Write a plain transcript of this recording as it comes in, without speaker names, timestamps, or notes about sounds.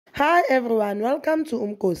Hi everyone, welcome to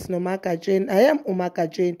Thembinkosi no I am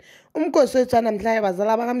Thembinkosi. Thembinkosi namhlanje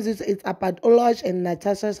bazala bakamzisi it's about Louche and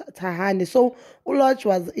Natasha Thahane. So Louche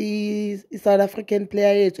was a South African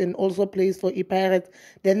player and also plays for Pirates.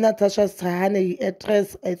 Then Natasha Thahane,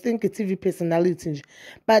 actress, I think a TV personality.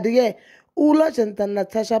 But yeah, Louche and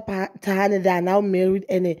Natasha Thahane, they are now married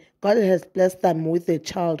and God has blessed them with a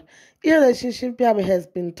child. The relationship has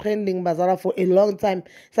been trending Bazara for a long time.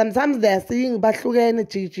 Sometimes they are saying Bahlukene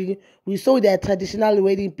Gigi. We saw their traditional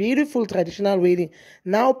wedding, beautiful traditional wedding.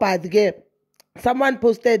 Now, but again, someone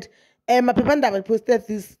posted, my people posted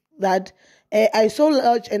this that I saw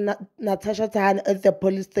Louche and Natasha Thahane at the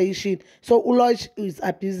police station. So Louche is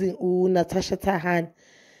abusing Natasha Thahane.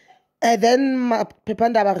 And then my people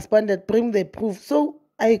responded, bring the proof. So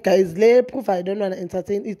I guys, lay proof. I don't want to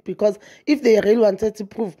entertain it because if they really wanted to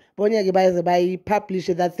prove, by publish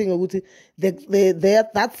that thing,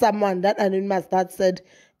 that's someone that anonymous that said,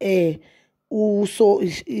 so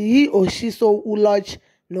he or she saw Louche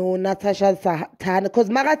no Natasha Thahane because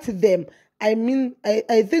magati them. I mean,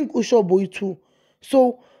 I think Usho boy too.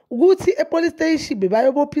 So Guti a police station be by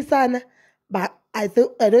pisana, but I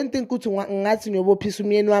don't think Guti ngati nyobo pisu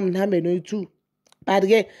mienu amname no too. But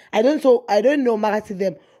again, I don't know magati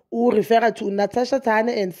them who refer to Natasha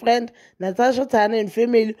Thahane and friend, Natasha Thahane and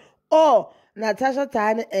family, or Natasha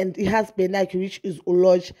Thahane and her husband, which is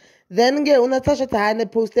Louche. Then Natasha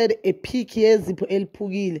Thahane posted a pic here, Zipo El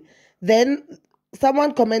Pugil. Then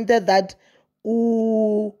someone commented that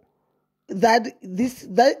someone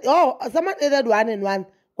added one and one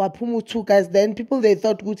kwapumu two guys. Then people they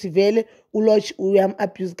thought Guti Vele Louche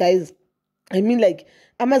abuse guys. I mean like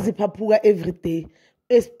amazipapuga every day.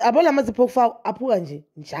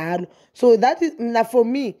 So that is enough for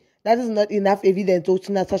me. That is not enough evidence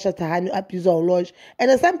to Natasha Thahane abuse or Louche.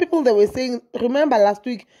 And some people they were saying, remember last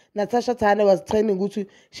week Natasha Thahane was training Gucci,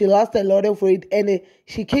 she lost a lot of weight and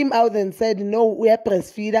she came out and said, no, we are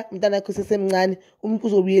breastfeeder,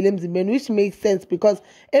 which makes sense because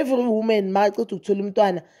every woman might go to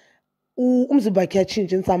Tulumtuana. Umzimba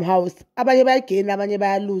kuyachinja somehow abanye bayagain abanye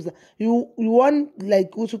bayaluza you want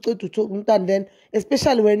like usuceda uthola umntwana then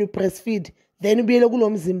especially when you breastfeed then ubuyele kulo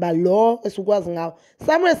mzimba lo esukwazi ngawo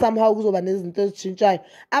somehow kuzoba nezinto ezitshintshayo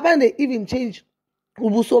abanye even change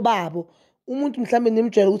ubuso babo umuntu mhlambe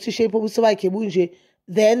nimjwayele ukuthi shape ubuso bakhe bunje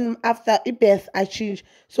then after birth I change.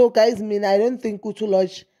 So guys, I don't think ukuthi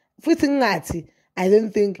Louche futhi ngathi I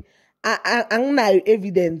don't think anginayo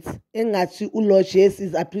evidence engathi Louche yes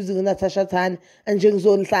is abusing Natasha Thahane and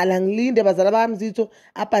njengizohlala ngilinde bazala bamzitho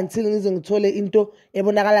up until ngize ngithole into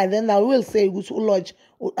ebonakala then I will say ukuthi Louche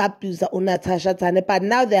abuse Natasha Thahane. But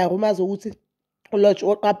now there are rumors ukuthi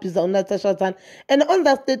Louche abuse Natasha Thahane, and on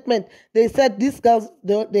that statement they said these girls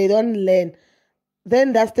they don't learn.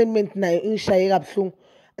 Then that statement nayo ingishayeka kabuhlungu.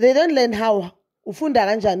 They don't learn how ufunda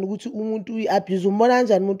kanjani ukuthi umuntu uyi-abuse umbona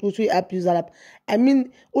kanjani umuntu ukuthi uyi-abuse lapha. I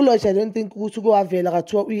mean Louche I don't think ukuthi kowavela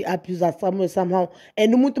kathiwa uyi-abuse somewhere somehow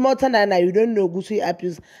and umuntu mawuthandana naye you don't know ukuthi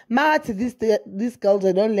uyi-abuse makathi these girls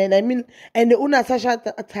they don't learn. I mean and uNatasha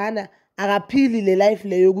Thahane akaphili le life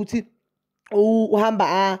leyo ukuthi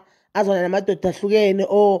uhamba azwana namadoda ahlukene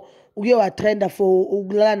or uke watrenda for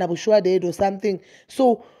ukulala nabo sugar daddy or something.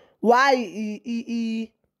 So why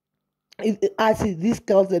these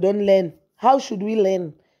girls they don't learn? How should we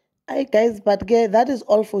learn? Hi guys, but that is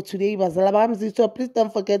all for today. So please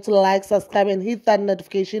don't forget to like, subscribe, and hit that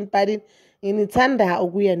notification button. In Itanda,